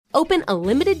Open a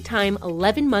limited-time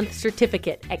 11-month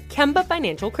certificate at Kemba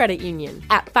Financial Credit Union.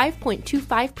 At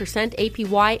 5.25%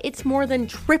 APY, it's more than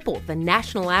triple the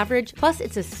national average, plus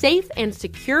it's a safe and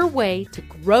secure way to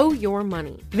grow your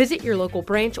money. Visit your local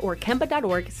branch or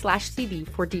kemba.org/CD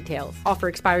for details. Offer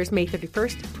expires May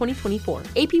 31st, 2024.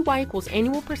 APY equals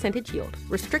annual percentage yield.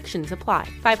 Restrictions apply.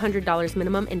 $500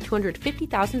 minimum and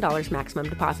 $250,000 maximum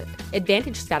deposit.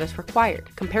 Advantage status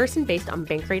required. Comparison based on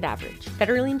bank rate average.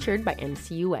 Federally insured by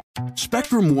NCUA.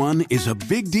 Spectrum One is a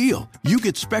big deal. You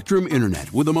get Spectrum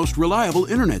Internet with the most reliable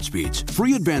internet speeds,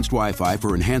 free advanced Wi-Fi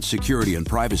for enhanced security and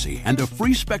privacy, and a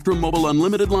free Spectrum Mobile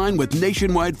Unlimited line with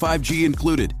nationwide 5G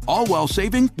included, all while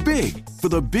saving big. For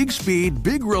the big speed,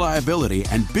 big reliability,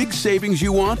 and big savings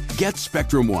you want, get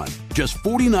Spectrum One. Just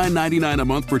 $49.99 a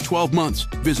month for 12 months.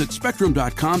 Visit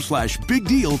spectrum.com/big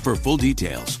deal for full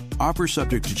details. Offer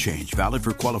subject to change. Valid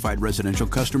for qualified residential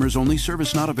customers only.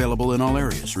 Service not available in all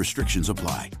areas. Restrictions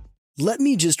apply. "Let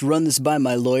me just run this by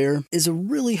my lawyer" is a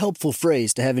really helpful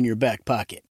phrase to have in your back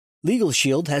pocket. Legal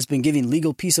Shield has been giving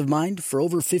legal peace of mind for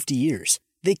over 50 years.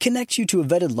 They connect you to a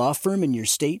vetted law firm in your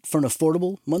state for an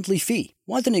affordable monthly fee.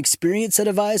 Want an experienced set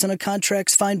of eyes on a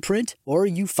contract's fine print? Or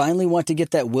you finally want to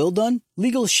get that will done?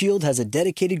 Legal Shield has a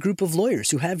dedicated group of lawyers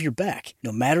who have your back,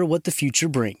 no matter what the future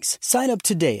brings. Sign up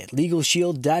today at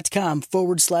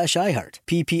LegalShield.com/iHeart.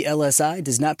 PPLSI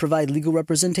does not provide legal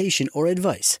representation or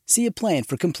advice. See a plan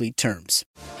for complete terms.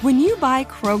 When you buy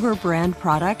Kroger brand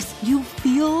products, you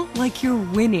feel like you're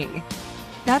winning.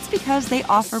 That's because they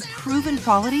offer proven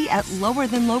quality at lower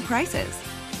than low prices.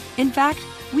 In fact,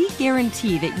 we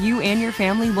guarantee that you and your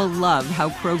family will love how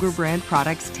Kroger brand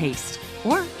products taste,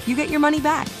 or you get your money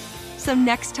back. So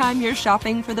next time you're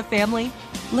shopping for the family,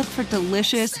 look for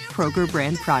delicious Kroger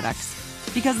brand products,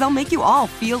 because they'll make you all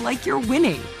feel like you're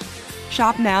winning.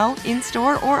 Shop now,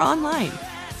 in-store, or online.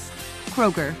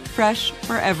 Kroger, fresh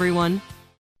for everyone.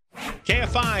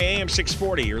 KFI AM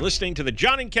 640. You're listening to the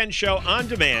John and Ken Show on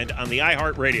demand on the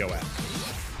iHeartRadio app.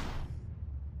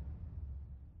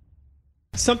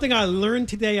 Something I learned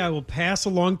today I will pass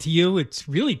along to you. It's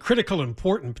really critical and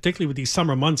important, particularly with these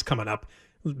summer months coming up,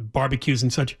 barbecues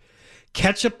and such.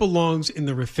 Ketchup belongs in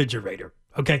the refrigerator,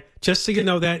 okay? Just so you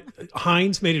know that,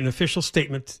 Heinz made an official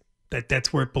statement that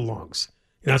that's where it belongs.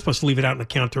 You're not supposed to leave it out on the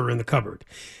counter or in the cupboard.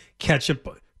 Ketchup...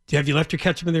 Have you left your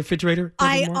ketchup in the refrigerator?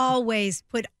 I always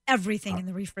put everything in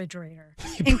the refrigerator,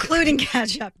 including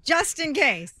ketchup, just in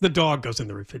case. The dog goes in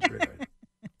the refrigerator.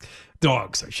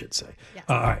 Dogs, I should say. Yes.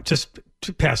 All right, just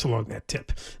to pass along that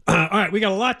tip. All right, we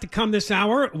got a lot to come this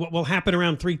hour. What will happen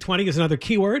around 3:20 is another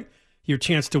keyword. Your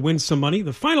chance to win some money.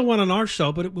 The final one on our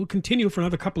show, but it will continue for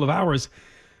another couple of hours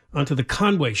onto the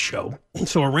Conway Show.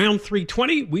 So around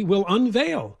 3:20, we will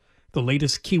unveil the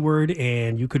latest keyword,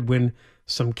 and you could win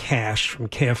some cash from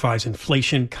KFI's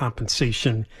inflation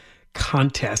compensation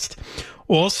contest.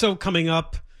 Also coming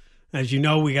up, as you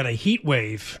know, we got a heat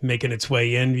wave making its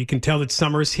way in. You can tell that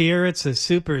summer's here. It's a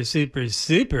super, super,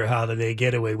 super holiday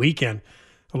getaway weekend.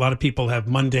 A lot of people have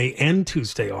Monday and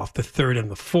Tuesday off, the 3rd and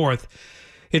the 4th.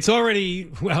 It's already,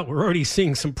 well, we're already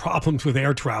seeing some problems with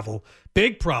air travel.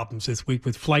 Big problems this week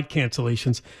with flight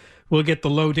cancellations. We'll get the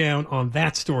lowdown on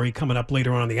that story coming up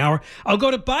later on in the hour. I'll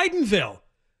go to Bidenville.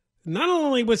 Not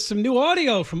only with some new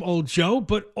audio from old Joe,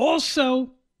 but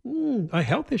also a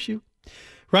health issue.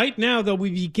 Right now, though, we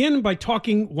begin by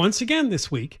talking once again this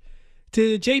week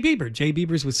to Jay Bieber. Jay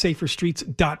Bieber's with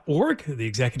SaferStreets.org, the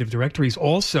executive director. He's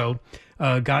also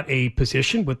got a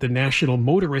position with the National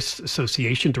Motorists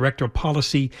Association, director of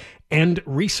policy and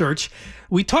research.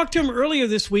 We talked to him earlier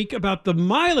this week about the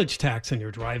mileage tax on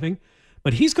your driving,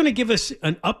 but he's going to give us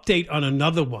an update on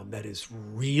another one that is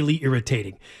really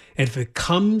irritating. And if it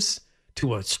comes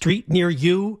to a street near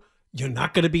you, you're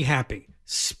not going to be happy.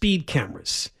 Speed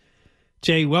cameras.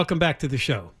 Jay, welcome back to the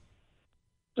show.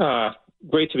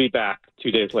 Great to be back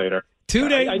 2 days later. 2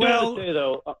 days, I want to say,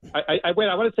 though, I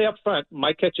want to say up front,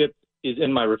 my ketchup is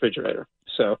in my refrigerator.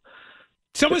 So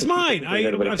is mine.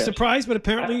 I'm surprised, but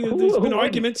apparently there's been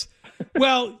arguments.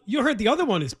 Well, you heard the other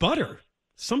one is butter.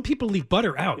 Some people leave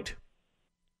butter out.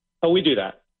 Oh, we do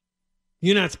that.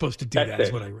 You're not supposed to do that,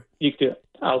 is what I read. You do it.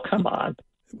 Oh, come on.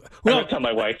 Well, I'm going to tell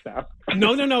my wife now.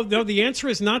 No. The answer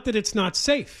is not that it's not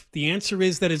safe. The answer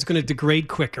is that it's going to degrade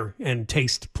quicker and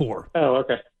taste poor. Oh,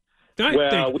 okay. All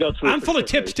right, I'm full of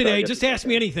tips today. Just ask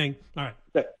me anything. All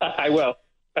right. I will.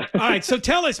 All right. So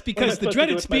tell us, because the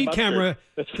dreaded speed camera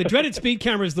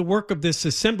is the work of this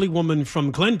assemblywoman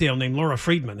from Glendale named Laura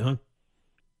Friedman, huh?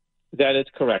 That is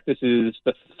correct. This is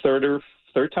the third or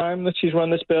third time that she's run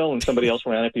this bill, and somebody else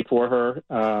ran it before her.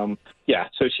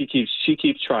 So she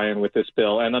keeps trying with this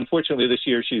bill, and unfortunately this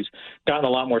year she's gotten a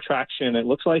lot more traction. It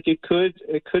looks like it could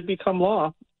become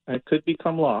law. It could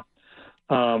become law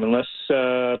unless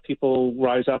people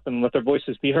rise up and let their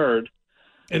voices be heard.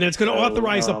 And it's going to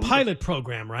authorize a pilot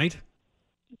program, right?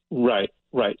 Right.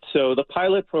 So the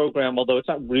pilot program, although it's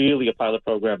not really a pilot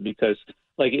program because,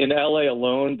 like in LA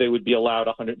alone, they would be allowed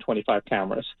 125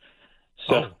 cameras.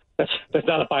 So that's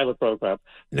not a pilot program.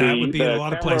 No, it would be in a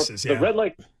lot of places. Yeah.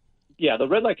 The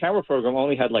red light camera program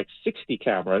only had like 60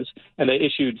 cameras, and they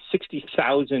issued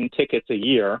 60,000 tickets a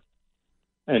year,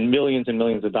 and millions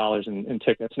of dollars in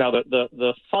tickets. Now,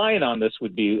 the fine on this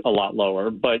would be a lot lower,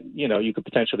 but, you could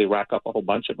potentially rack up a whole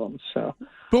bunch of them. So,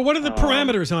 but what are the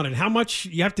parameters on it? How much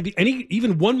you have to be?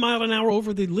 Even 1 mile an hour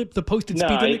over the posted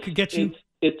speed limit could get you?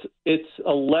 It's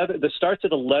 11. This starts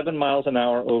at 11 miles an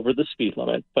hour over the speed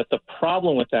limit. But the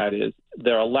problem with that is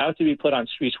they're allowed to be put on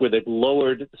streets where they've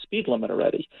lowered the speed limit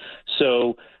already.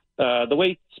 So the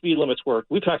way speed limits work,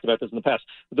 we've talked about this in the past.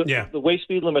 The way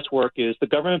speed limits work is the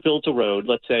government builds a road.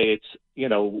 Let's say it's,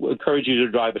 encourage you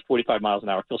to drive at 45 miles an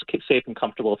hour. It feels safe and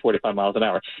comfortable at 45 miles an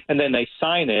hour. And then they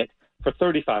sign it for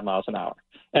 35 miles an hour.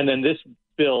 And then this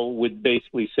bill would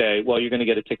basically say, well, you're going to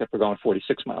get a ticket for going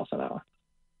 46 miles an hour.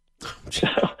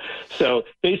 So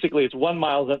basically it's 1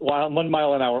 mile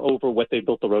an hour over what they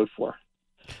built the road for.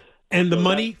 And the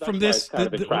money from this,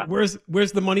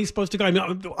 where's the money supposed to go? I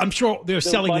mean, I'm sure they're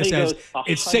selling this as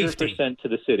it's safety. 100% to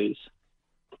the cities.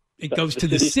 It goes to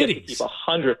the cities.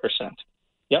 100%.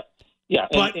 Yep. Yeah.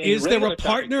 But is there a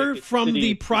partner from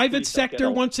the private sector,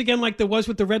 once again, like there was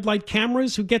with the red light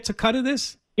cameras, who gets a cut of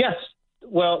this? Yes.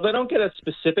 Well, they don't get a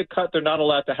specific cut. They're not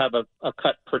allowed to have a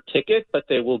cut per ticket, but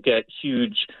they will get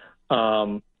huge.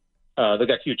 They've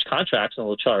got huge contracts, and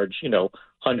they'll charge,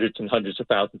 hundreds and hundreds of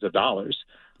thousands of dollars.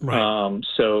 Right.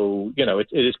 So, it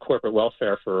is corporate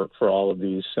welfare for all of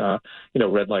these,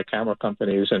 red light camera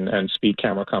companies and speed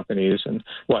camera companies and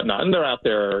whatnot. And they're out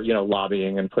there,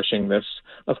 lobbying and pushing this,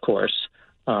 of course.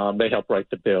 They help write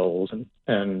the bills.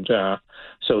 And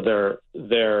so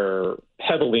they're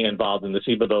heavily involved in this,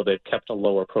 even though they've kept a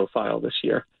lower profile this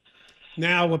year.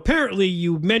 Now, apparently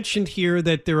you mentioned here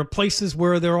that there are places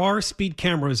where there are speed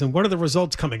cameras. And what are the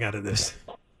results coming out of this?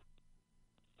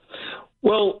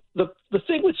 Well, the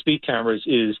thing with speed cameras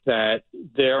is that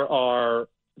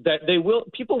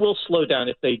people will slow down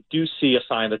if they do see a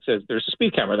sign that says there's a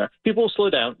speed camera there. People will slow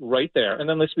down right there, and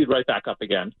then they speed right back up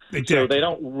again. Exactly. So they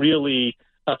don't really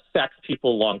affect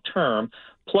people long term.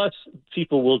 Plus,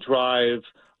 people will drive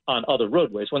on other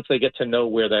roadways. Once they get to know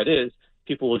where that is,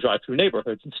 people will drive through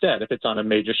neighborhoods instead. If it's on a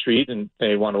major street and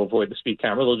they want to avoid the speed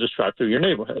camera, they'll just drive through your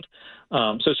neighborhood.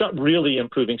 So it's not really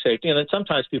improving safety. And then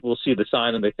sometimes people will see the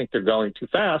sign and they think they're going too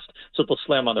fast, so they'll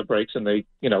slam on the brakes and they,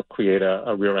 create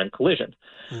a rear-end collision.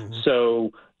 Mm-hmm.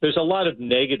 So there's a lot of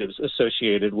negatives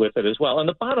associated with it as well. And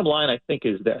the bottom line, I think,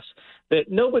 is this, that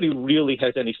nobody really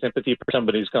has any sympathy for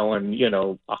somebody who's going,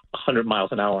 100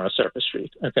 miles an hour on a surface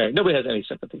street. Okay. Nobody has any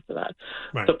sympathy for that.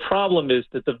 Right. The problem is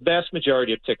that the vast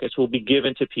majority of tickets will be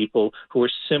given to people who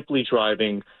are simply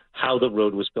driving how the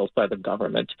road was built by the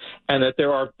government, and that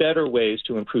there are better ways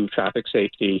to improve traffic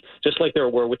safety, just like there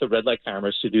were with the red light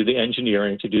cameras, to do the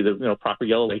engineering, to do the proper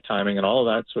yellow light timing and all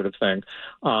of that sort of thing.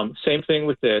 Same thing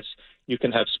with this. You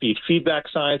can have speed feedback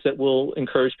signs that will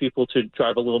encourage people to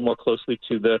drive a little more closely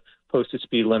to the posted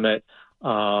speed limit.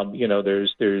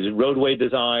 There's roadway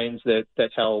designs that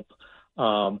help,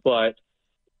 but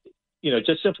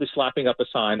just simply slapping up a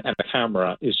sign and a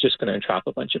camera is just going to entrap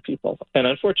a bunch of people. And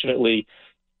unfortunately,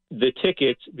 the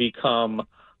tickets become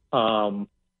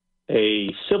a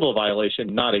civil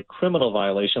violation, not a criminal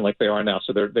violation like they are now.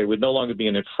 So they would no longer be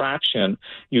an infraction.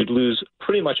 You'd lose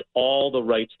pretty much all the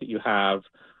rights that you have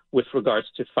with regards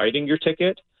to fighting your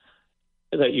ticket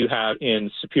that you have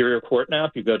in Superior Court now.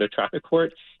 If you go to traffic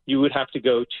court, you would have to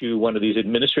go to one of these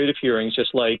administrative hearings,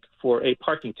 just like for a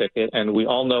parking ticket, and we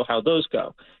all know how those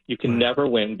go. You can never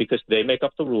win because they make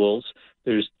up the rules.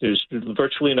 There's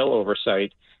virtually no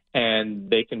oversight, and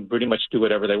they can pretty much do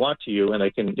whatever they want to you, and they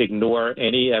can ignore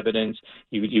any evidence.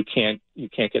 You can't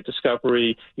get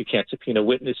discovery. You can't subpoena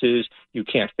witnesses. You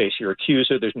can't face your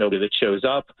accuser. There's nobody that shows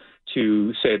up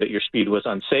to say that your speed was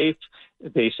unsafe.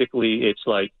 Basically, it's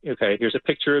like, okay, here's a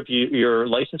picture of your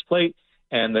license plate,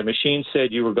 and the machine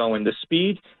said you were going this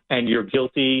speed, and you're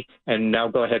guilty, and now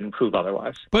go ahead and prove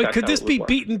otherwise. But could this be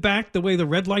beaten back the way the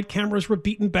red light cameras were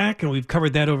beaten back? And we've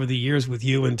covered that over the years with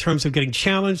you in terms of getting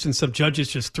challenged, and some judges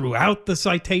just threw out the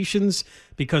citations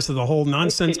because of the whole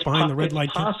nonsense behind the red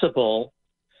light camera.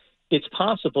 It's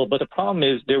possible, but the problem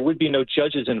is there would be no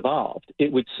judges involved.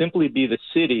 It would simply be the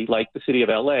city, like the city of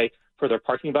LA, for their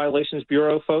parking violations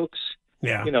bureau folks.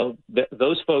 Yeah.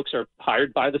 Those folks are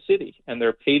hired by the city and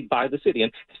they're paid by the city.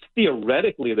 And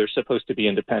theoretically, they're supposed to be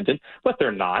independent, but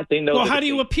they're not. They know. Well, how do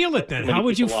you appeal it then? How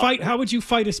would you fight? How would you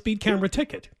fight a speed camera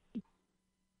ticket?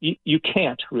 You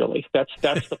can't really. That's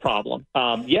the problem.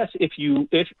 Yes,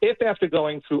 if after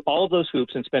going through all of those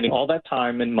hoops and spending all that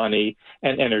time and money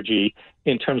and energy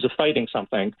in terms of fighting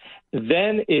something,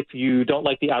 then if you don't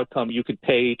like the outcome, you could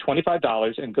pay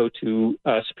 $25 and go to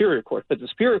Superior Court. But the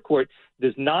Superior Court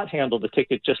does not handle the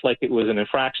ticket just like it was an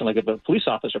infraction, like if a police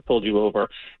officer pulled you over.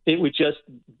 It would just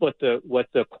what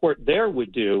the court there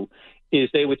would do is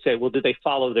they would say, well, did they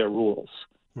follow their rules?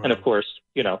 Right. And of course,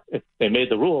 if they made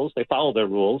the rules, they follow their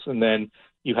rules, and then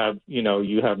you have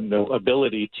no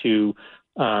ability to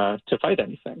fight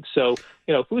anything. So,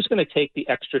 who's going to take the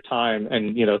extra time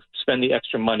and, spend the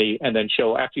extra money and then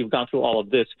show after you've gone through all of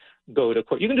this, go to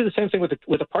court? You can do the same thing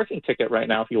with a parking ticket right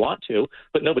now if you want to,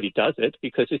 but nobody does it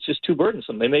because it's just too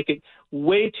burdensome. They make it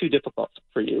way too difficult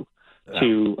for you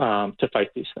to fight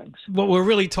these things. What we're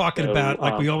really talking about,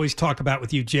 like we always talk about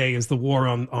with you, Jay, is the war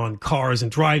on cars and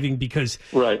driving, because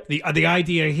the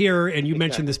idea here, and you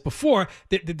mentioned this before,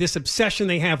 this obsession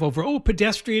they have over,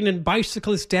 pedestrian and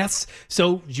bicyclist deaths.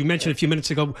 So as you mentioned a few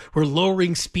minutes ago, we're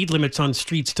lowering speed limits on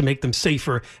streets to make them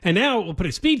safer. And now we'll put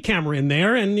a speed camera in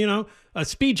there, and, a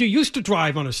speed you used to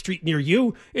drive on a street near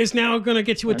you is now going to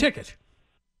get you a ticket.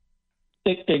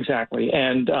 Exactly.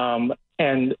 And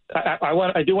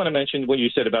I do want to mention what you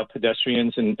said about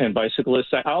pedestrians and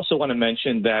bicyclists. I also want to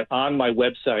mention that on my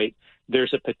website,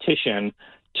 there's a petition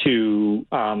to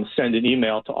send an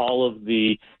email to all of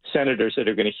the senators that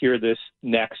are going to hear this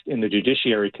next in the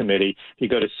Judiciary Committee. If you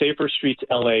go to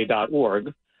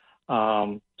saferstreetsla.org,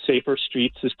 Safer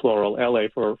Streets is plural, LA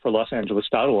for Los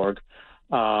Angeles.org.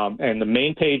 And the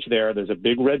main page there's a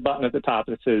big red button at the top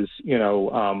that says,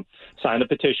 sign the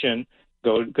petition.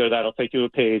 Go to that. It'll take you to a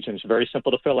page, and it's very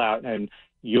simple to fill out. And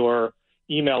your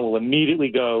email will immediately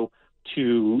go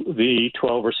to the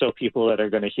 12 or so people that are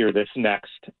going to hear this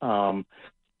next. So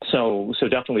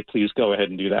definitely, please go ahead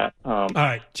and do that. All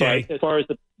right, Jay. As far as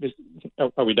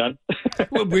are we done?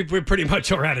 Well, we're pretty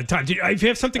much out of time. If you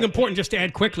have something important just to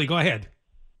add quickly, go ahead.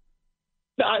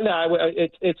 No,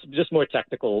 it's just more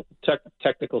technical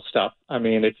stuff. I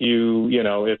mean, if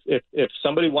if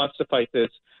somebody wants to fight this,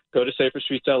 go to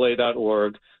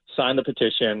saferstreetsla.org, sign the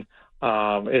petition.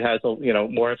 It has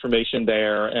more information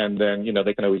there, and then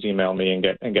they can always email me and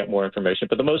get more information.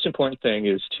 But the most important thing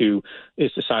is to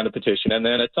sign the petition, and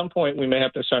then at some point we may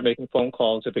have to start making phone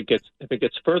calls if it gets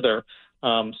further.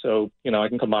 So I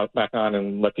can come back on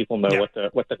and let people know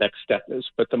what the next step is.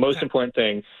 But the most important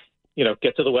thing,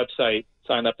 get to the website,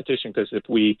 sign that petition, because if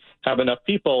we have enough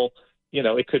people,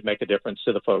 it could make a difference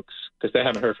to the folks, because they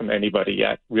haven't heard from anybody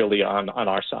yet, really, on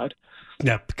our side.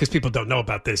 Yeah, because people don't know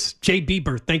about this. Jay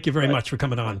Bieber, thank you very much for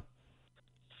coming on.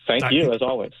 Thank you, as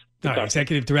always.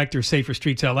 Executive Director, Safer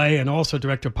Streets LA, and also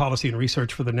Director of Policy and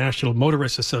Research for the National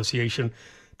Motorists Association.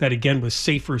 That, again, was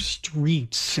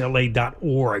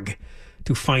saferstreetsla.org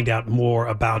to find out more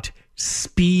about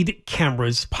speed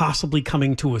cameras possibly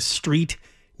coming to a street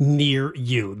near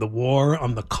you. The war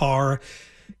on the car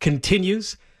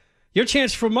continues. Your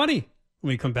chance for money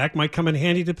when we come back might come in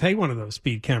handy to pay one of those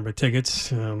speed camera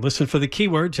tickets. Listen for the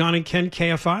keyword, John and Ken,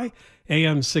 KFI,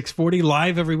 AM 640,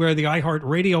 live everywhere, the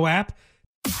iHeartRadio app.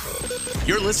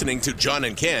 You're listening to John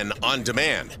and Ken on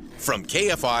demand from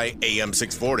KFI, AM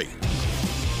 640.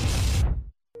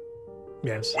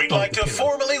 Yes. We'd like to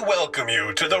formally welcome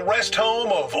you to the rest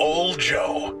home of Old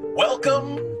Joe.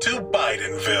 Welcome to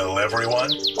Bidenville,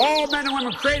 everyone. All men and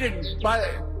women created by...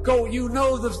 Go, you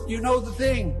know the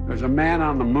thing. There's a man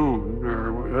on the moon,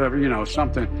 or whatever,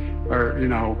 something, or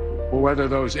whether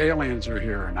those aliens are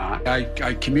here or not.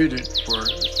 I commuted for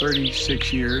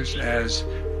 36 years as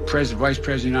Vice President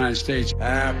of the United States.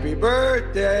 Happy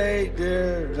birthday,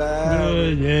 dear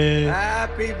love.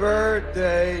 Happy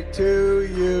birthday to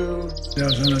you. I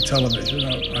was on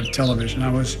television.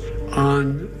 I was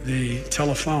on the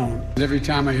telephone. Every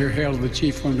time I hear "Hail to the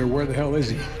Chief," I wonder where the hell is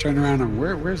he? Turn around and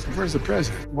where's the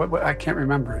president? What I can't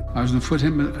remember it. I was in the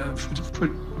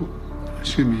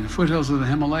foothills of the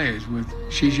Himalayas with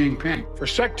Xi Jinping. For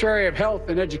Secretary of Health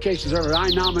and Education Service, I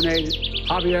nominated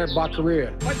Javier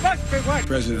Baccaria.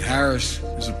 President Harris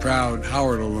is a proud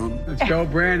Howard alum. Let's go,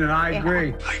 Brandon. I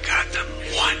agree. I got them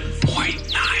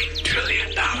 $1.9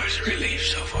 trillion relief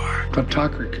so far.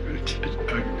 Kleptocracy.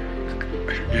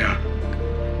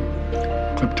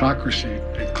 Kleptocracy.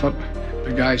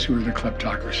 The guys who are the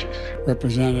kleptocracies.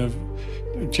 Representative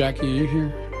Jackie, are you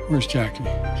here? Where's Jackie?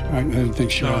 I didn't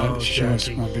think she was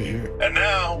going to be here. And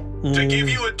now, to give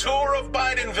you a tour of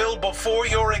Bidenville before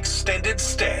your extended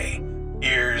stay,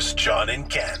 here's John and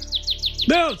Ken.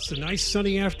 No, it's a nice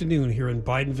sunny afternoon here in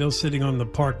Bidenville, sitting on the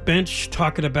park bench,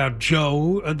 talking about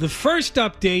Joe. The first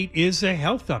update is a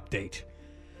health update.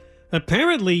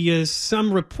 Apparently,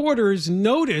 some reporters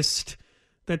noticed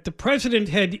that the president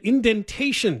had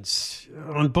indentations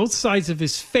on both sides of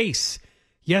his face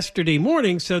yesterday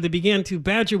morning, so they began to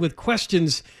badger with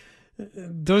questions.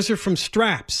 Those are from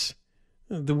straps.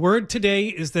 The word today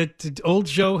is that old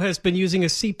Joe has been using a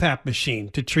CPAP machine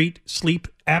to treat sleep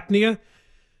apnea.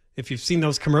 If you've seen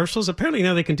those commercials, apparently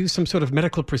now they can do some sort of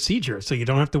medical procedure, so you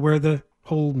don't have to wear the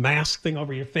whole mask thing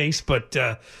over your face, but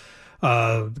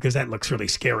because that looks really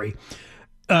scary.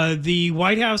 The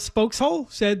White House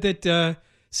spokeshole said that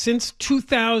since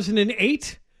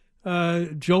 2008,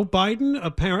 Joe Biden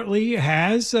apparently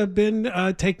has been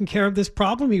taking care of this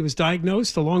problem. He was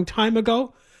diagnosed a long time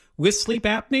ago with sleep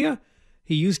apnea.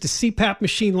 He used a CPAP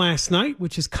machine last night,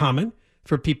 which is common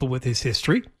for people with his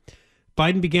history.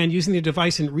 Biden began using the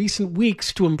device in recent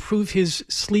weeks to improve his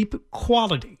sleep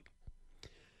quality.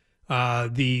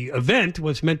 The event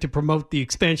was meant to promote the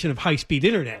expansion of high-speed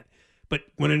internet. But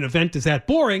when an event is that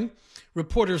boring,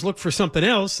 reporters look for something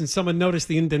else, and someone noticed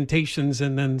the indentations,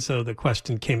 and then so the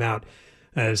question came out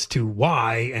as to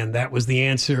why, and that was the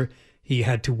answer. He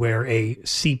had to wear a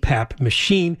CPAP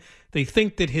machine. They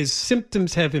think that his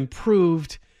symptoms have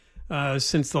improved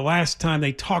since the last time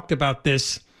they talked about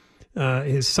this,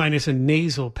 his sinus and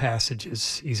nasal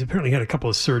passages. He's apparently had a couple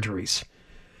of surgeries.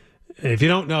 If you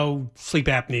don't know, sleep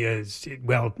apnea is,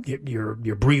 well,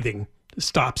 your breathing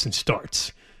stops and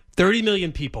starts. 30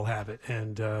 million people have it,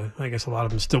 and I guess a lot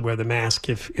of them still wear the mask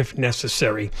if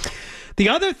necessary. The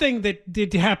other thing that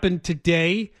did happen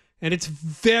today, and it's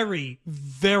very,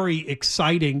 very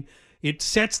exciting, it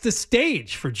sets the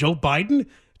stage for Joe Biden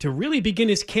to really begin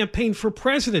his campaign for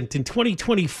president in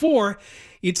 2024.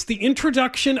 It's the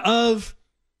introduction of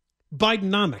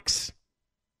Bidenomics.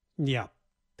 Yeah,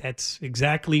 that's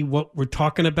exactly what we're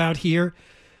talking about here.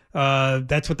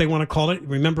 That's what they want to call it.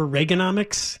 Remember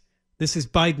Reaganomics? This is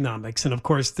Bidenomics. And of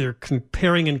course, they're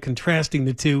comparing and contrasting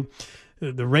the two.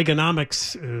 The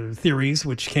Reaganomics theories,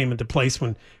 which came into place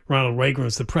when Ronald Reagan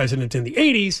was the president in the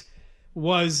 80s,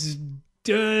 was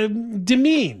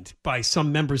demeaned by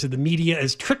some members of the media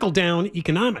as trickle-down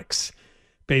economics.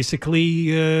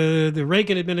 Basically, the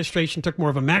Reagan administration took more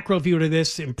of a macro view to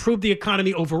this, improved the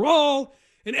economy overall,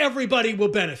 and everybody will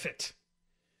benefit.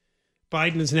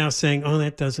 Biden is now saying, oh,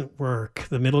 that doesn't work.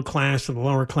 The middle class and the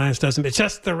lower class doesn't. It's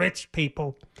just the rich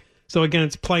people. So again,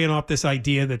 it's playing off this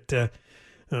idea that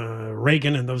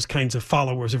Reagan and those kinds of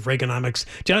followers of Reaganomics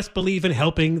just believe in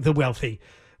helping the wealthy.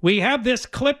 We have this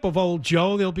clip of old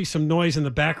Joe. There'll be some noise in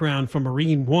the background from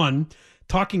Marine One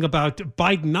talking about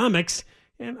Bidenomics,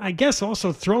 and I guess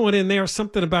also throwing in there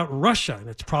something about Russia and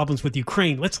its problems with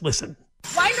Ukraine. Let's listen.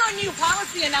 Why no new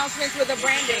policy announcements with the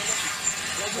branding?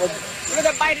 For the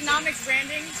Bidenomics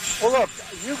branding? Well, look,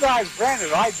 you guys branded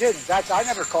it. I didn't. I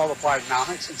never called it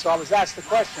Bidenomics, and so I was asked the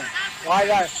question. Why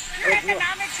did I? Your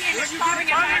economic team is calling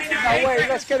it Bidenomics. No, wait,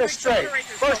 let's get it straight.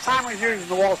 First time we're using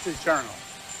the Wall Street Journal.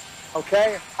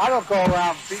 Okay? I don't go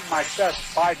around beating my chest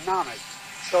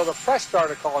Bidenomics. So the press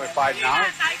started calling it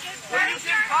Bidenomics.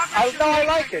 I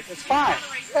like it. It's fine.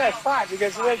 Yeah, it's fine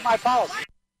because it is my policy.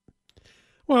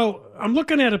 Well, I'm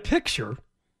looking at a picture.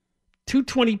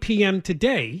 2:20 p.m.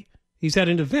 today, he's at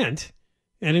an event,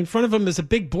 and in front of him is a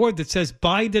big board that says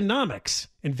Bidenomics,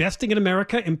 investing in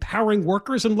America, empowering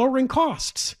workers, and lowering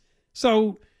costs.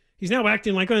 So he's now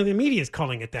acting like the media is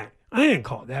calling it that. I didn't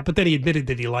call it that, but then he admitted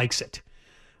that he likes it.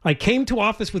 I came to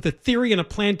office with a theory and a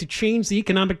plan to change the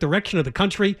economic direction of the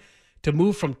country, to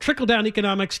move from trickle-down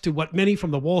economics to what many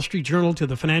from the Wall Street Journal to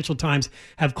the Financial Times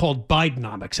have called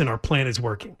Bidenomics, and our plan is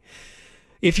working.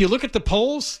 If you look at the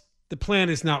polls, the plan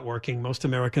is not working. Most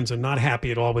Americans are not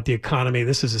happy at all with the economy.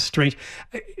 This is a strange...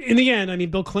 In the end, I mean,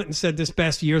 Bill Clinton said this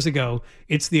best years ago,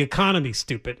 it's the economy,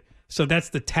 stupid. So that's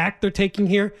the tack they're taking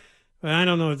here. I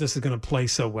don't know if this is going to play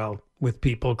so well with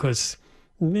people because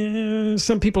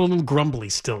some people are a little grumbly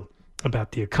still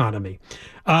about the economy.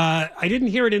 I didn't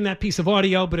hear it in that piece of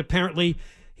audio, but apparently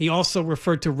he also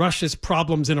referred to Russia's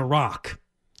problems in Iraq.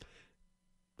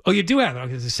 Oh, you do have it.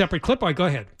 There's a separate clip? All right, go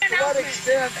ahead. To what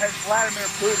extent has Vladimir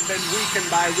Putin been weakened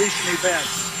by recent events?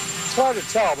 It's hard to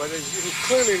tell, but he's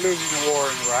clearly losing the war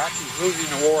in Iraq. He's losing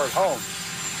the war at home.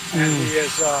 And he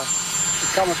has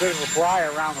become a bit of a fly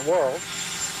around the world.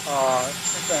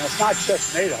 And it's not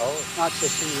just NATO. It's not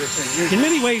just the European Union. In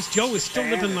many ways, Joe is still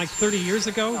living like 30 years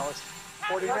ago. No, it's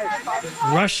 40 nations.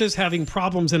 Russia's having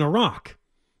problems in Iraq.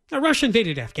 Now, Russia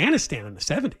invaded Afghanistan in the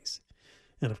 70s.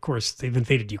 And, of course, they've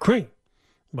invaded Ukraine.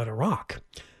 But Iraq.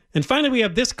 And finally, we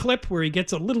have this clip where he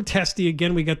gets a little testy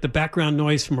again. We got the background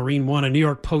noise from Marine One. A New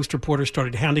York Post reporter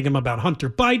started hounding him about Hunter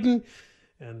Biden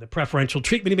and the preferential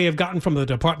treatment he may have gotten from the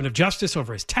Department of Justice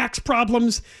over his tax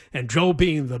problems, and Joe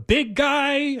being the big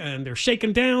guy, and they're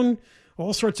shaking down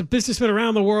all sorts of businessmen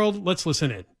around the world. Let's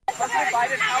listen in. President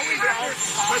Biden, how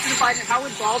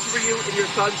involved were you in your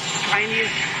son's Chinese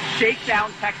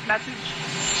shakedown text message?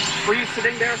 Were you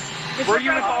sitting there? Were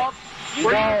you involved? No,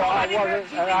 I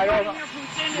wasn't, and I don't know.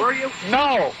 Were you?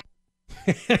 No.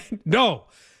 No.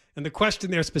 And the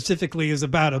question there specifically is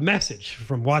about a message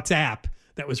from WhatsApp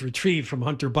that was retrieved from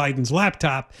Hunter Biden's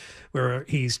laptop, where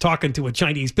he's talking to a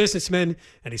Chinese businessman,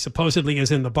 and he supposedly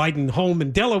is in the Biden home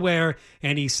in Delaware,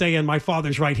 and he's saying, my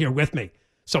father's right here with me,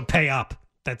 so pay up.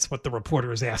 That's what the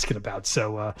reporter is asking about.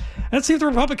 So let's see if the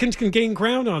Republicans can gain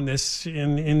ground on this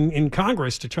in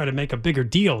Congress to try to make a bigger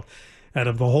deal out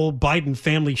of the whole Biden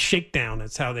family shakedown.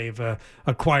 That's how they've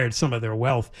acquired some of their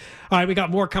wealth. All right, we got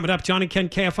more coming up. John and Ken,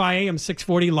 KFI AM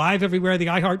 640, live everywhere, the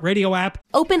iHeartRadio app.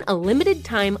 Open a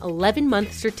limited-time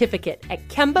 11-month certificate at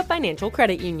Kemba Financial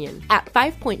Credit Union. At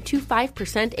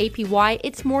 5.25% APY,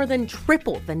 it's more than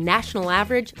triple the national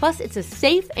average, plus it's a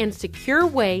safe and secure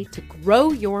way to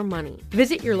grow your money.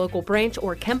 Visit your local branch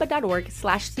or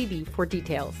kemba.org/CD for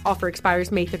details. Offer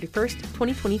expires May 31st,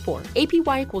 2024.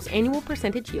 APY equals annual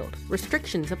percentage yield.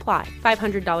 Restrictions apply.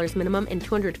 $500 minimum and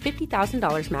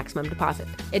 $250,000 maximum deposit.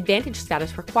 Advantage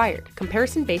status required.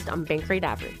 Comparison based on bank rate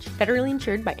average. Federally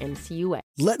insured by NCUA.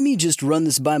 "Let me just run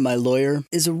this by my lawyer"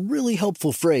 is a really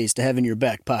helpful phrase to have in your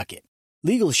back pocket.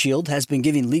 Legal Shield has been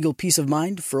giving legal peace of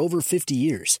mind for over 50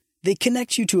 years. They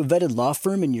connect you to a vetted law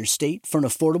firm in your state for an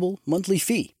affordable monthly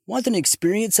fee. Want an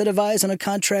experienced set of eyes on a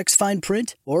contract's fine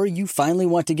print? Or you finally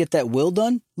want to get that will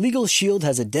done? Legal Shield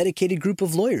has a dedicated group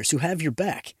of lawyers who have your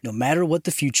back, no matter what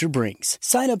the future brings.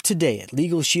 Sign up today at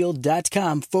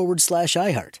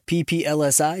LegalShield.com/iHeart.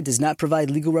 PPLSI does not provide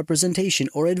legal representation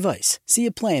or advice. See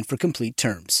a plan for complete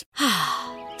terms.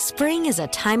 Spring is a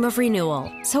time of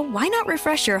renewal, so why not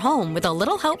refresh your home with a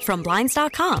little help from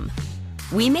Blinds.com?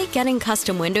 We make getting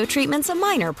custom window treatments a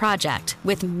minor project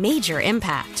with major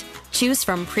impact. Choose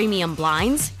from premium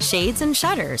blinds, shades, and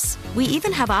shutters. We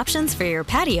even have options for your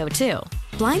patio, too.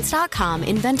 Blinds.com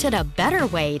invented a better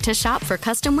way to shop for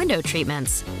custom window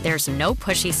treatments. There's no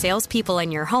pushy salespeople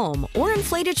in your home or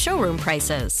inflated showroom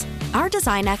prices. Our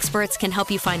design experts can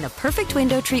help you find the perfect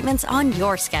window treatments on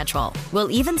your schedule.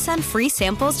 We'll even send free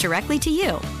samples directly to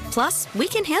you. Plus, we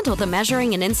can handle the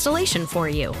measuring and installation for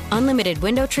you. Unlimited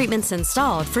window treatments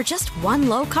installed for just one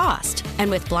low cost. And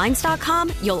with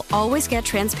Blinds.com, you'll always get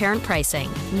transparent pricing.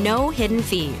 No hidden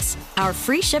fees. Our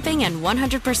free shipping and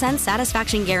 100%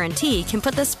 satisfaction guarantee can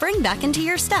put the spring back into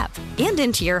your step and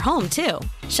into your home, too.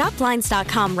 Shop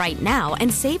Blinds.com right now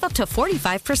and save up to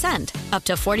 45%. Up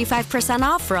to 45%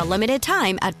 off for a limited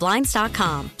time at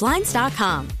Blinds.com.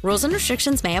 Blinds.com. Rules and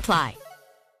restrictions may apply.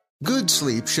 Good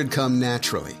sleep should come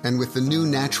naturally, and with the new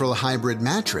Natural Hybrid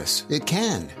mattress, it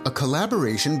can. A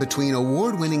collaboration between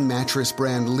award-winning mattress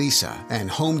brand Leesa and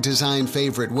home design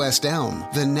favorite West Elm,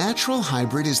 the Natural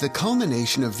Hybrid is the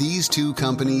culmination of these two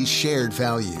companies' shared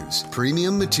values: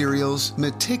 premium materials,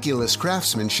 meticulous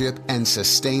craftsmanship, and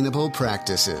sustainable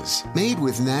practices. Made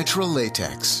with natural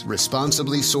latex,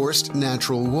 responsibly sourced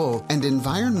natural wool, and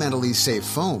environmentally safe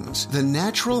foams, the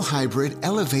Natural Hybrid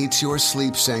elevates your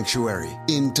sleep sanctuary,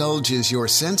 indulges your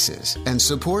senses, and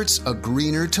supports a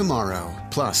greener tomorrow.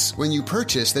 Plus, when you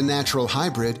purchase the Natural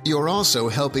Hybrid, you're also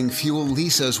helping fuel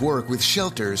Leesa's work with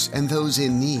shelters and those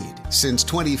in need. Since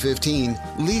 2015,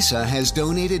 Leesa has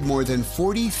donated more than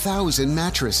 40,000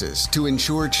 mattresses to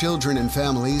ensure children and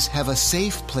families have a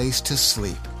safe place to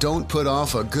sleep. Don't put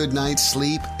off a good night's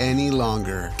sleep any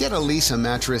longer. Get a Leesa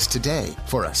mattress today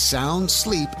for a sound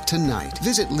sleep tonight.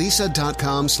 Visit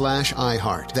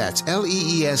Leesa.com/iHeart. That's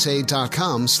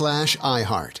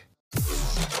LEESA.com/iHeart.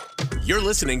 You're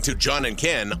listening to John and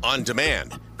Ken on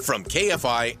demand from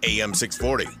KFI AM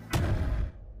 640.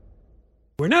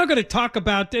 We're now going to talk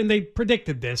about, and they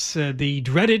predicted this, the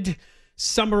dreaded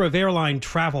summer of airline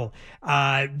travel.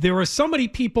 There were so many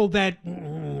people that,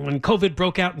 when COVID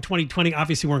broke out in 2020,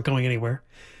 obviously weren't going anywhere.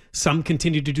 Some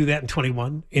continued to do that in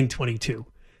 21, in 22.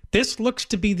 This looks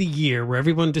to be the year where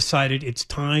everyone decided it's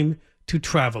time to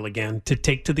travel again, to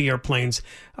take to the airplanes.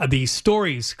 The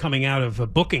stories coming out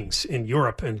of bookings in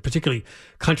Europe, and particularly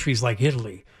countries like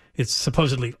Italy, it's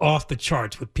supposedly off the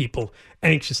charts with people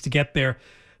anxious to get there.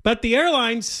 But the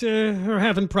airlines are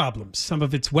having problems. Some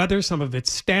of it's weather, some of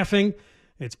it's staffing.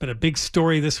 It's been a big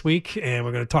story this week, and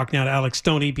we're going to talk now to Alex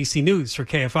Stone, ABC News for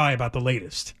KFI, about the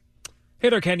latest. Hey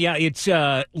there, Ken. Yeah, it's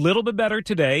a little bit better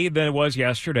today than it was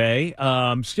yesterday.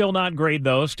 Still not great,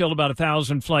 though. Still about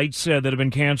 1,000 flights that have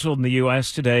been canceled in the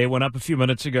U.S. today. It went up a few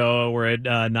minutes ago. We're at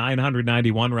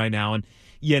 991 right now. And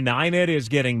United is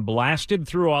getting blasted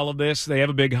through all of this. They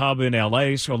have a big hub in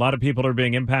L.A., so a lot of people are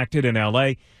being impacted in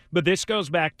L.A. But this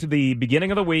goes back to the beginning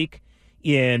of the week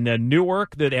in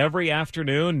Newark, that every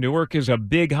afternoon, Newark is a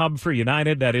big hub for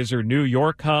United. That is their New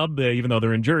York hub, even though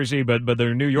they're in Jersey, but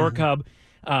their New York hub.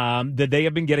 That they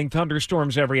have been getting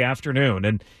thunderstorms every afternoon,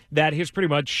 and that has pretty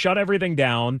much shut everything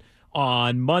down.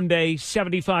 On Monday,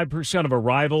 75% of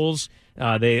arrivals,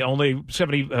 they only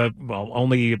the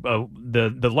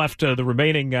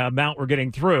remaining amount we're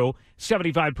getting through,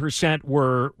 75%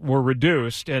 were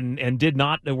reduced and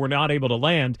were not able to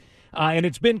land. And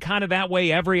it's been kind of that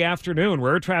way every afternoon,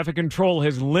 where air traffic control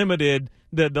has limited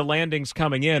the landings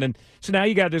coming in. And so now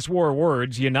you got this war of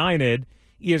words. United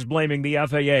is blaming the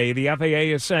FAA. The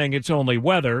FAA is saying it's only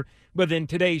weather. But then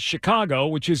today, Chicago,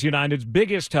 which is United's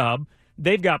biggest hub,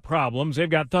 they've got problems. They've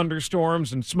got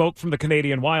thunderstorms and smoke from the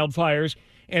Canadian wildfires.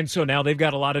 And so now they've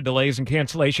got a lot of delays and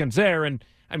cancellations there. And,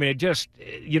 I mean,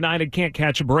 United can't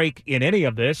catch a break in any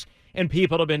of this. And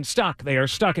people have been stuck. They are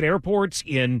stuck at airports,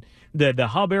 in the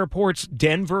hub airports.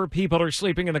 Denver, people are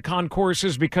sleeping in the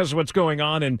concourses because of what's going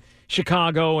on in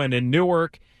Chicago and in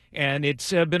Newark. And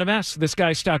it's been a mess. This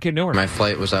guy's stuck in Newark. My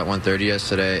flight was at 1:30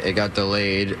 yesterday. It got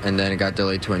delayed, and then it got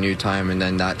delayed to a new time, and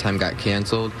then that time got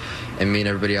canceled. And me and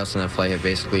everybody else on the flight have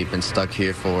basically been stuck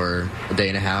here for a day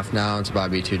and a half now. It's about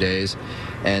to be 2 days.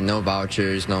 And no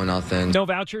vouchers, no nothing. No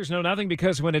vouchers, no nothing,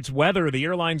 because when it's weather, the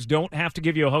airlines don't have to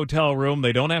give you a hotel room.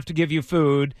 They don't have to give you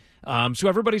food. So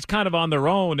everybody's kind of on their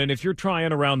own. And if you're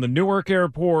trying around the Newark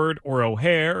airport or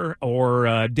O'Hare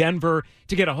or Denver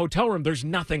to get a hotel room, there's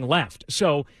nothing left.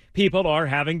 So people are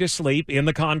having to sleep in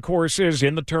the concourses,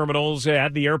 in the terminals,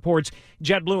 at the airports.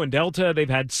 JetBlue and Delta, they've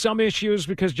had some issues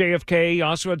because JFK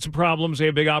also had some problems. They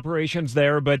have big operations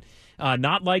there, but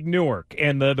not like Newark.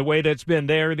 And the way that's been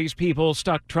there, these people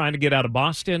stuck trying to get out of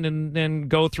Boston and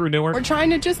go through Newark. We're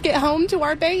trying to just get home to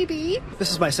our baby.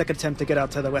 This is my second attempt to get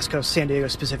out to the West Coast, San Diego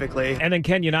specifically. And then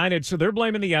Ken, United, so they're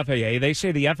blaming the FAA. They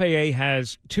say the FAA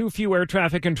has too few air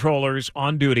traffic controllers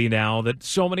on duty now, that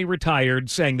so many retired,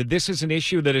 saying that this is an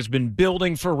issue that has been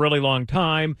building for a really long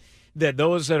time, that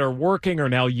those that are working are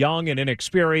now young and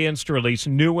inexperienced, or at least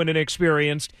new and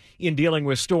inexperienced in dealing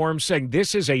with storms, saying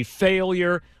this is a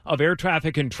failure of air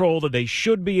traffic control, that they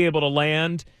should be able to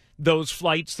land those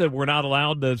flights that were not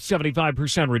allowed, the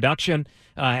 75% reduction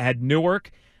at Newark.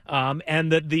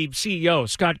 And that the CEO,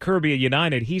 Scott Kirby of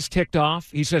United, he's ticked off.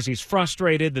 He says he's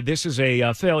frustrated that this is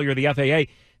a failure of the FAA.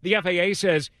 The FAA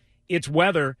says it's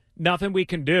weather, nothing we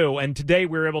can do. And today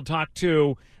we were able to talk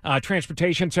to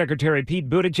Transportation Secretary Pete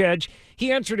Buttigieg. He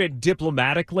answered it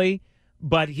diplomatically,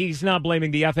 but he's not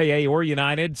blaming the FAA or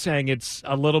United, saying it's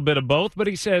a little bit of both. But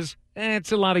he says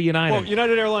it's a lot of United. Well,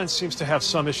 United Airlines seems to have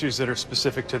some issues that are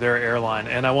specific to their airline,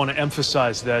 and I want to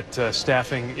emphasize that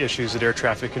staffing issues at air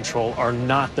traffic control are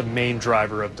not the main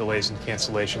driver of delays and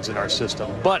cancellations in our system.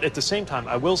 But at the same time,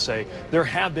 I will say there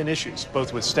have been issues,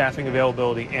 both with staffing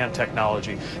availability and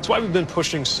technology. That's why we've been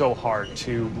pushing so hard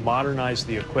to modernize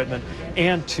the equipment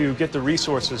and to get the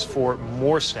resources for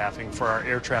more staffing for our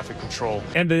air traffic control.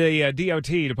 And the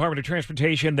DOT, Department of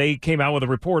Transportation, they came out with a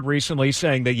report recently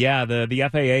saying that, the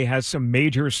FAA has some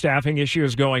major staffing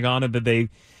issues going on, and that they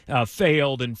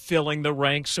failed in filling the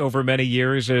ranks over many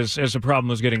years as the problem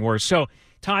was getting worse. So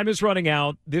time is running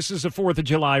out. This is the 4th of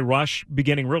July rush,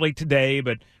 beginning really today,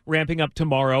 but ramping up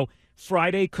tomorrow.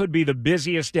 Friday could be the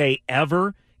busiest day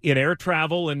ever in air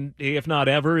travel, and if not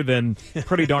ever, then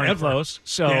pretty darn close.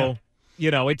 So,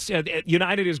 it's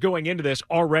United is going into this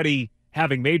already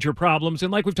having major problems.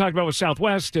 And like we've talked about with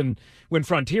Southwest, and when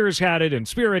Frontiers had it and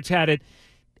Spirits had it,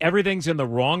 everything's in the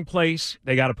wrong place.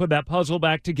 They got to put that puzzle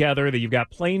back together. That you've got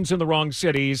planes in the wrong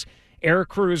cities, air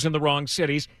crews in the wrong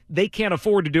cities. They can't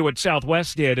afford to do what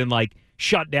Southwest did and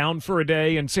shut down for a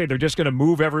day and say they're just going to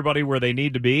move everybody where they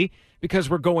need to be, because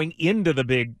we're going into the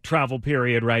big travel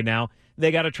period right now.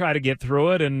 They got to try to get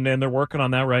through it, and they're working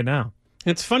on that right now.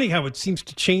 It's funny how it seems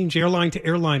to change airline to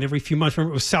airline every few months.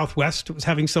 Remember, it was Southwest. It was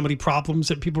having so many problems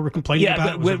that people were complaining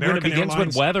about. But when it begins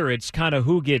with weather, it's kind of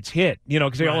who gets hit,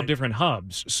 because they all have different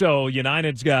hubs. So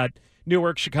United's got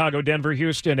Newark, Chicago, Denver,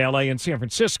 Houston, L.A., and San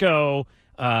Francisco.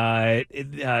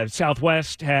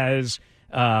 Southwest has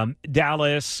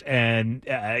Dallas and,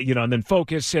 and then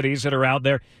focus cities that are out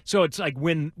there. So it's like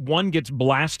when one gets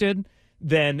blasted,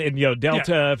 then,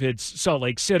 Delta, if it's Salt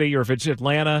Lake City or if it's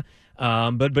Atlanta.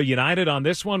 But United on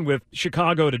this one with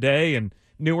Chicago today and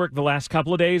Newark the last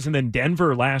couple of days, and then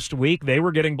Denver last week. They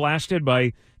were getting blasted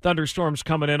by thunderstorms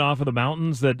coming in off of the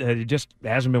mountains that it just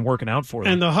hasn't been working out for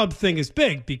them. And the hub thing is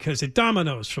big because it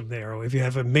dominoes from there. If you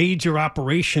have a major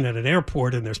operation at an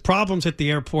airport and there's problems at the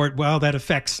airport, well, that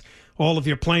affects all of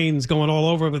your planes going all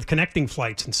over with connecting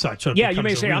flights and such. So yeah, you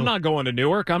may say, I'm not going to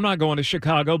Newark, I'm not going to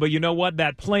Chicago, but you know what?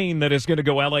 That plane that is going to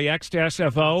go LAX to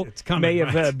SFO may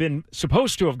have been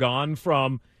supposed to have gone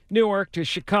from Newark to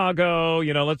Chicago,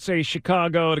 let's say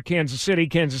Chicago to Kansas City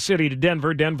to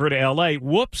Denver, Denver to L.A.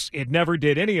 Whoops, it never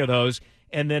did any of those,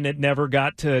 and then it never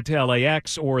got to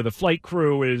LAX, or the flight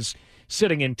crew is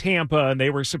sitting in Tampa, and they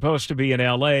were supposed to be in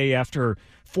L.A. after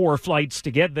 4 flights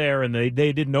to get there, and they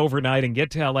didn't overnight and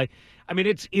get to L.A. I mean,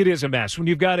 it is a mess. When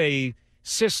you've got a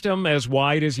system as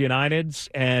wide as United's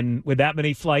and with that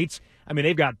many flights, I mean,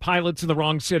 they've got pilots in the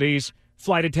wrong cities,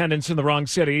 flight attendants in the wrong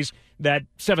cities. That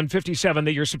 757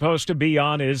 that you're supposed to be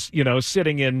on is,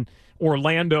 sitting in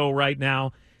Orlando right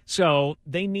now. So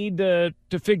they need to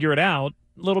figure it out.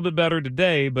 A little bit better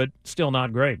today, but still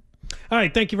not great. All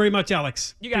right. Thank you very much,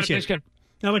 Alex. You got it. Thanks,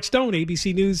 Alex Stone,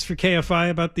 ABC News for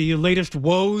KFI, about the latest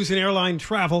woes in airline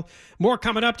travel. More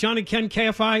coming up. John and Ken,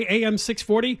 KFI, AM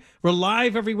 640. We're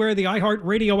live everywhere, the iHeart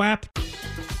Radio app.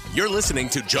 You're listening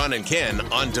to John and Ken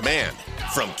on demand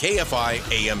from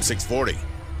KFI AM 640.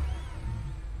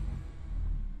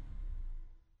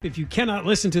 If you cannot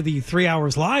listen to the 3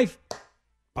 hours live,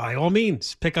 by all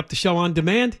means, pick up the show on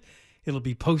demand. It'll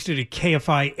be posted at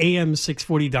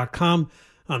KFIAM640.com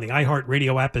on the iHeart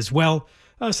Radio app as well,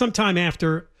 sometime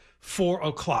after 4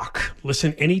 o'clock.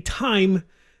 Listen anytime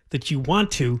that you want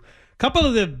to. A couple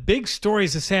of the big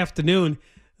stories this afternoon.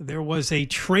 There was a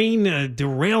train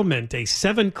derailment, a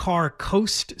 7-car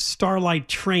Coast Starlight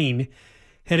train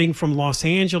heading from Los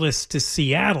Angeles to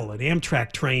Seattle, an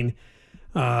Amtrak train,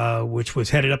 which was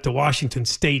headed up to Washington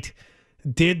State,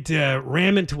 did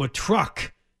ram into a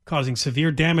truck, causing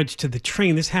severe damage to the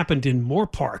train. This happened in Moore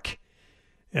Park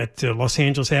at Los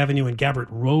Angeles Avenue and Gabbert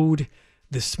Road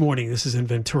this morning. This is in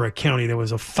Ventura County. There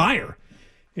was a fire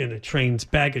in the train's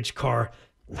baggage car.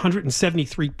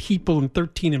 173 people and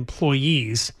 13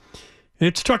 employees. And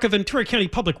it struck a Ventura County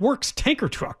Public Works tanker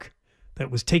truck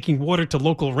that was taking water to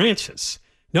local ranches.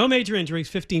 No major injuries.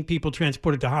 15 people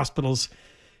transported to hospitals,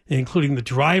 including the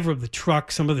driver of the truck.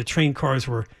 Some of the train cars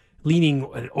were leaning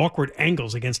at awkward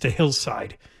angles against a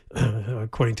hillside,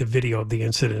 according to video of the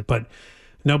incident. But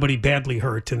nobody badly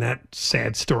hurt in that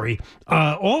sad story.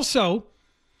 Also,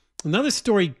 another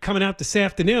story coming out this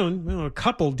afternoon, a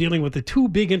couple dealing with the 2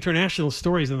 big international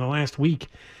stories in the last week.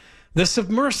 The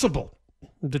submersible,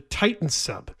 the Titan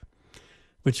sub,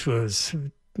 which was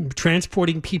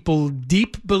transporting people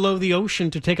deep below the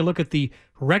ocean to take a look at the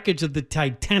wreckage of the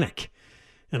Titanic.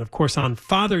 And of course, on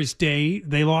Father's Day,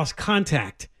 they lost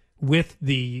contact with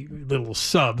the little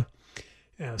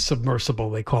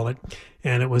submersible, they call it.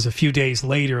 And it was a few days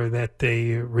later that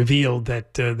they revealed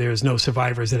that there's no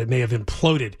survivors, that it may have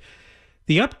imploded.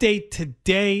 The update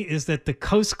today is that the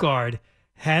Coast Guard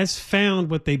has found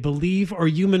what they believe are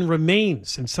human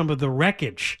remains in some of the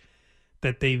wreckage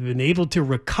that they've been able to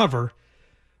recover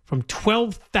from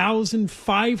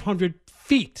 12,500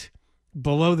 feet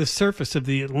below the surface of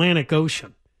the Atlantic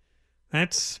Ocean.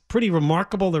 That's pretty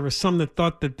remarkable. There were some that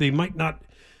thought that they might not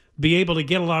be able to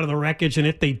get a lot of the wreckage, and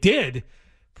if they did,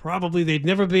 probably they'd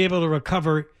never be able to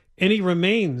recover any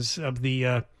remains of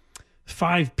the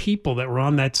 5 people that were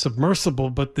on that submersible.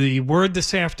 But the word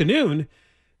this afternoon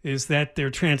is that they're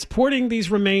transporting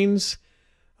these remains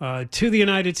to the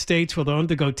United States, where they'll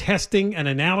undergo testing and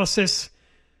analysis.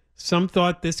 Some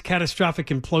thought this catastrophic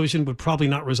implosion would probably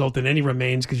not result in any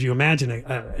remains, because you imagine an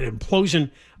implosion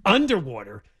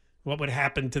underwater. What would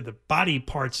happen to the body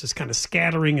parts, just kind of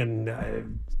scattering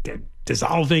and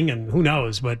dissolving, and who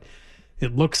knows. But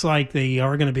it looks like they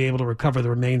are going to be able to recover the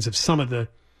remains of some of the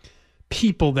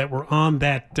people that were on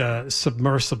that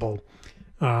submersible.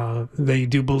 They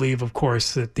do believe, of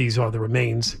course, that these are the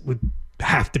remains, would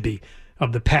have to be,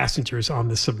 of the passengers on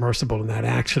the submersible in that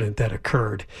accident that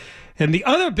occurred. And the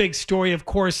other big story, of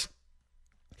course,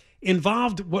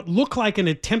 involved what looked like an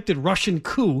attempted Russian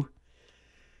coup,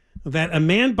 that a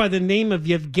man by the name of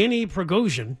Yevgeny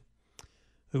Prigozhin,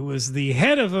 who was the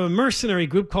head of a mercenary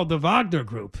group called the Wagner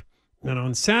Group, and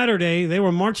on Saturday they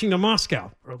were marching to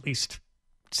Moscow, or at least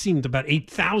it seemed about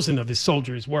 8,000 of his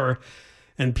soldiers were,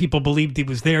 and people believed he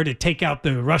was there to take out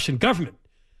the Russian government,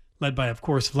 led by, of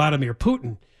course, Vladimir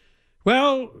Putin.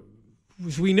 Well,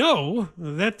 as we know,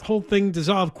 that whole thing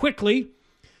dissolved quickly,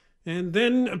 and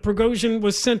then Prigozhin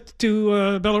was sent to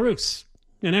Belarus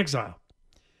in exile.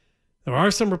 There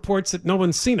are some reports that no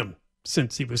one's seen him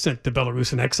since he was sent to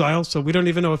Belarus in exile, so we don't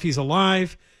even know if he's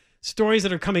alive. stories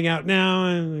that are coming out now,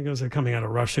 and those are coming out of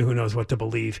Russia, who knows what to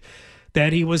believe,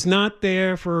 that he was not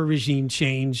there for a regime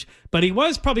change, but he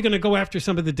was probably going to go after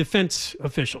some of the defense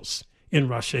officials in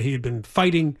Russia. He had been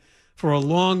fighting for a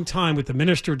long time with the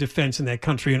Minister of Defense in that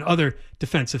country and other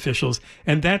defense officials,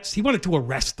 and he wanted to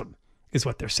arrest them, is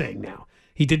what they're saying now.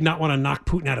 He did not want to knock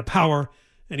Putin out of power,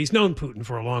 and he's known Putin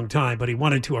for a long time, but he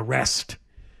wanted to arrest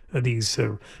these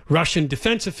Russian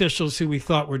defense officials who we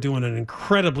thought were doing an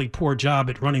incredibly poor job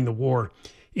at running the war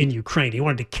in Ukraine. He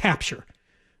wanted to capture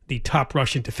the top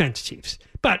Russian defense chiefs.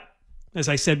 But, as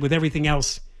I said, with everything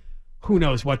else, who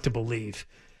knows what to believe.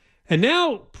 And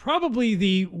now, probably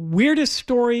the weirdest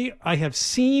story I have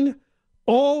seen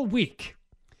all week.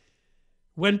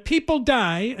 When people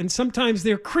die, and sometimes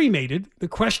they're cremated, the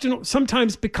question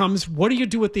sometimes becomes, what do you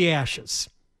do with the ashes?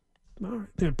 Well,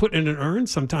 they're put in an urn.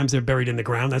 Sometimes they're buried in the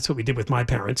ground. That's what we did with my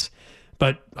parents.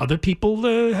 But other people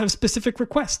have specific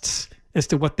requests as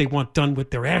to what they want done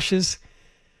with their ashes.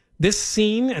 This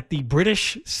scene at the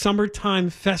British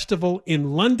Summertime Festival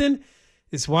in London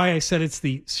is why I said it's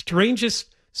the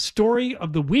strangest story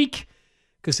of the week,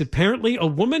 because apparently a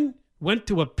woman went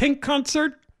to a Pink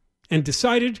concert and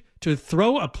decided to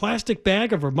throw a plastic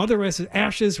bag of her mother's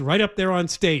ashes right up there on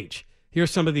stage.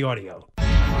 Here's some of the audio.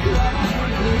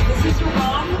 Is this your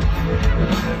mom?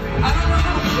 I don't know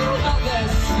how to feel about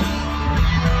this.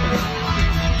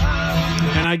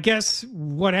 And I guess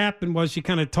what happened was she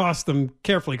kind of tossed them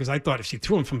carefully, because I thought if she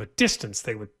threw them from a distance,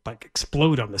 they would like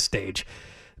explode on the stage.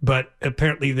 But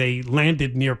apparently they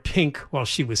landed near Pink while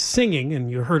she was singing, and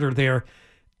you heard her there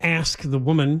ask the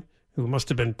woman, who must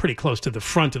have been pretty close to the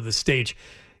front of the stage,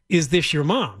 "Is this your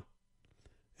mom?"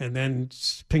 And then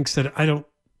Pink said, "I don't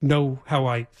know how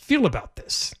I feel about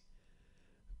this."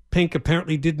 Pink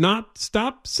apparently did not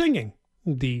stop singing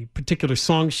the particular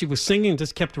song she was singing,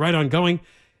 just kept right on going.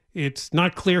 It's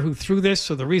not clear who threw this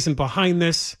or the reason behind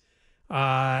this.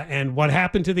 And what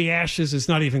happened to the ashes is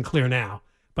not even clear now.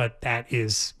 But that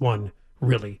is one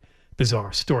really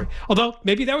bizarre story. Although,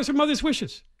 maybe that was her mother's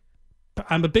wishes.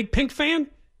 I'm a big Pink fan. If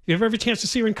you ever have a chance to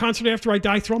see her in concert after I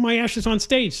die, throw my ashes on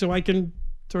stage so I can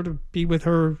sort of be with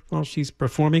her while she's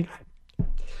performing.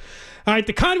 All right,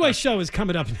 the Conway Show is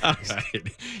coming up next. All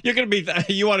right. You're going to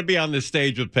be, you want to be on the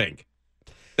stage with Pink.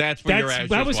 That's where your ashes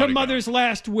that was her go. mother's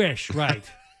last wish, right?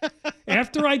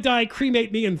 After I die,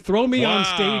 cremate me and throw me on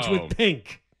stage with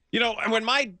Pink. You know, when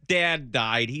my dad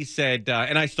died, he said,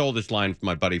 and I stole this line from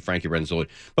my buddy Frankie Renzulli,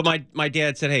 but my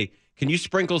dad said, "Hey, can you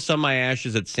sprinkle some of my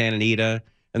ashes at Santa Anita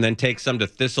and then take some to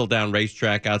Thistledown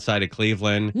Racetrack outside of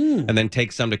Cleveland and then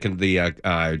take some to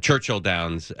the Churchill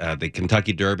Downs, the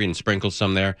Kentucky Derby, and sprinkle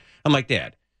some there?" I'm like,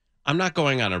 "Dad, I'm not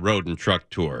going on a road and truck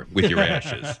tour with your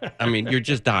ashes. I mean, you're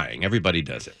just dying. Everybody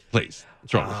does it. Please.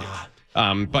 What's wrong with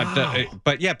you?"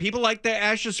 But yeah, people like their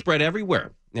ashes spread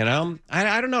everywhere. You know,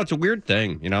 I don't know. It's a weird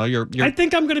thing. You know, I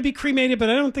think I'm going to be cremated, but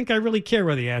I don't think I really care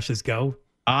where the ashes go.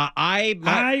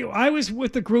 I was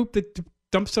with the group that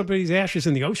dumped somebody's ashes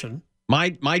in the ocean.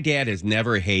 My dad has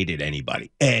never hated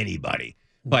anybody,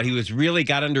 but he was really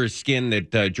got under his skin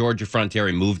that Georgia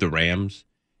Frontiere moved the Rams,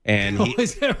 and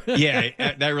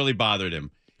that really bothered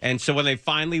him. And so when they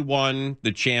finally won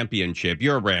the championship,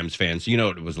 you're a Rams fan, so you know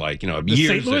what it was like. You know, the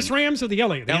St. Louis Rams or the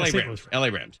LA Rams? LA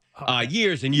Rams.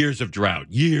 Years and years of drought,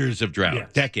 yes.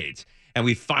 Decades. And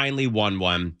we finally won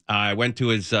one. I went to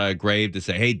his grave to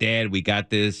say, "Hey, Dad, we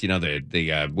got this." You know,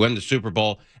 they won the Super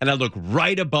Bowl. And I look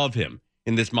right above him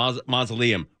in this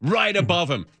mausoleum, right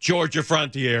above him, Georgia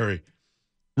Frontiere.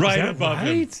 Right above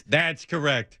him. That's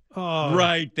correct. Oh.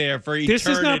 Right there for eternity. This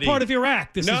is not part of your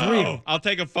act. This is real. I'll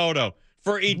take a photo.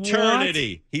 For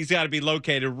eternity. What? He's got to be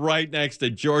located right next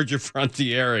to Georgia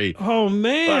Frontiere. Oh,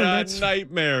 man. That's a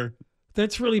nightmare.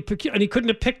 That's really peculiar. And he couldn't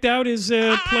have picked out his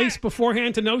place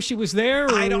beforehand to know she was there?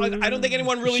 I don't think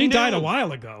anyone really knew. She died a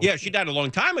while ago. Yeah, she died a long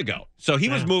time ago. So he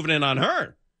was moving in on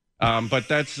her.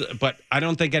 But I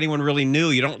don't think anyone really knew.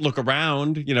 You don't look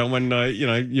around, you know, when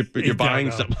you're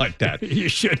buying something like that. You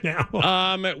should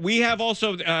now. We have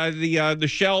also the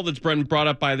shell that's been brought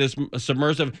up by this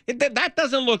submersive. That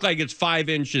doesn't look like it's 5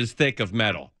 inches thick of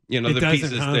metal. You know, the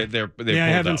pieces they're I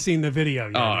haven't seen the video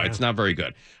yet. It's not very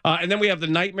good. And then we have the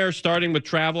nightmare starting with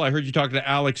travel. I heard you talking to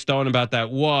Alex Stone about that.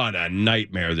 What a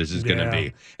nightmare this is going to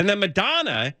be. And then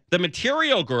Madonna, the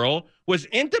Material Girl, was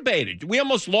intubated. We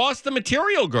almost lost the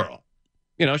Material Girl.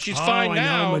 You know, she's fine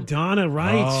now. I know, Madonna,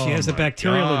 right. She has a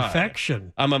bacterial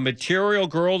infection. I'm a material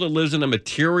girl that lives in a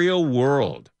material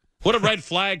world. What a red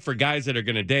flag for guys that are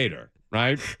going to date her,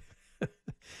 right?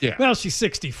 Yeah. Well, she's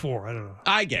 64. I don't know.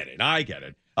 I get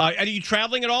it. Are you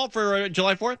traveling at all for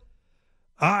July 4th?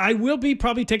 I will be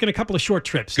probably taking a couple of short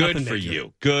trips. Good for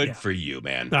you. Good for you,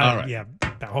 man. All right. Yeah.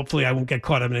 Now, hopefully I won't get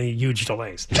caught up in any huge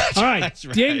delays. All right, That's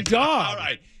right. Dig Dog. All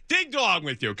right. Dig Dog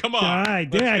with you. Come on. All right,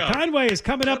 Let's yeah, go. Conway is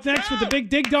coming up next with the Big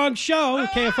Dig Dog Show.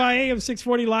 KFI AM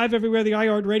 640 live everywhere, the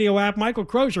iHeart Radio app. Michael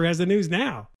Crozier has the news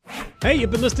now. Hey,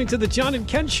 you've been listening to the John and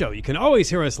Ken Show. You can always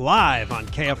hear us live on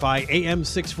KFI AM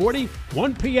 640,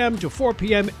 1 p.m. to 4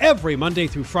 p.m. every Monday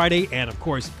through Friday, and, of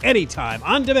course, anytime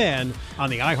on demand on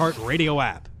the iHeart Radio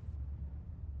app.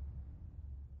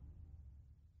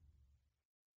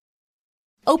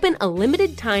 Open a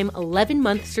limited-time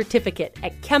 11-month certificate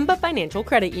at Kemba Financial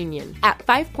Credit Union. At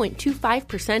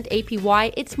 5.25%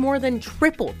 APY, it's more than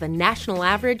triple the national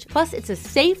average, plus it's a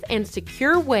safe and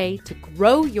secure way to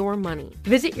grow your money.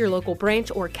 Visit your local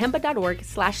branch or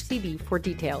kemba.org/CD for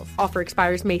details. Offer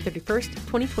expires May 31st,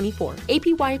 2024.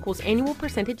 APY equals annual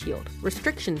percentage yield.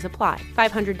 Restrictions apply.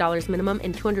 $500 minimum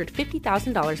and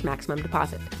 $250,000 maximum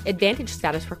deposit. Advantage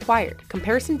status required.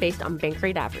 Comparison based on bank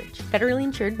rate average. Federally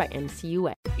insured by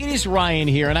NCUA. It is Ryan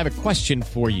here, and I have a question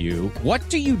for you. What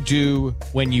do you do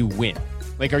when you win?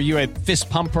 Like, are you a fist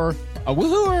pumper, a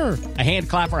woohooer, a hand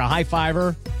clapper, a high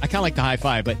fiver? I kind of like the high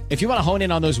five, but if you want to hone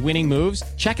in on those winning moves,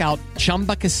 check out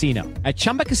Chumba Casino. At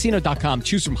ChumbaCasino.com,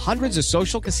 choose from hundreds of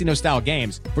social casino-style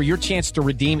games for your chance to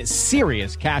redeem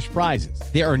serious cash prizes.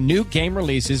 There are new game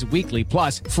releases weekly,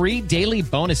 plus free daily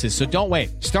bonuses, so don't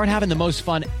wait. Start having the most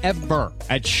fun ever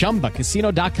at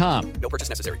ChumbaCasino.com. No purchase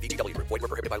necessary. VGW. Void where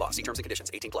prohibited by law. See terms and conditions.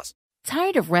 18+.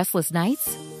 Tired of restless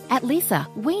nights? At Leesa,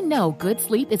 we know good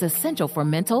sleep is essential for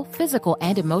mental, physical,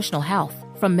 and emotional health.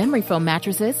 From memory foam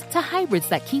mattresses to hybrids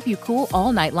that keep you cool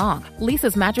all night long,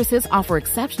 Leesa's mattresses offer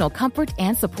exceptional comfort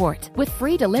and support with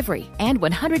free delivery and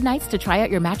 100 nights to try out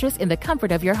your mattress in the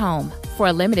comfort of your home. For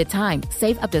a limited time,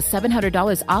 save up to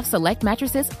 $700 off select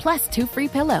mattresses plus 2 free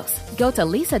pillows. Go to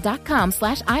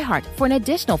leesa.com/iHeart for an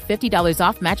additional $50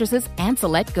 off mattresses and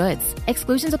select goods.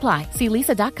 Exclusions apply. See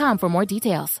leesa.com for more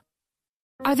details.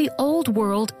 Are the old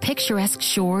world, picturesque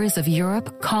shores of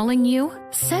Europe calling you?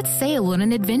 Set sail on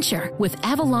an adventure with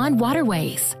Avalon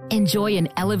Waterways. Enjoy an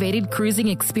elevated cruising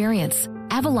experience.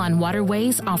 Avalon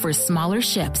Waterways offers smaller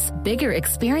ships, bigger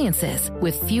experiences,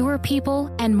 with fewer people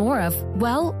and more of,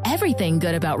 well, everything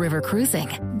good about river cruising.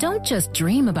 Don't just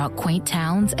dream about quaint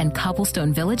towns and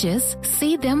cobblestone villages.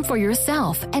 See them for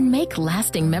yourself and make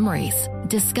lasting memories.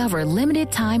 Discover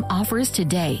limited time offers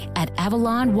today at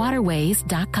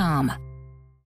AvalonWaterways.com.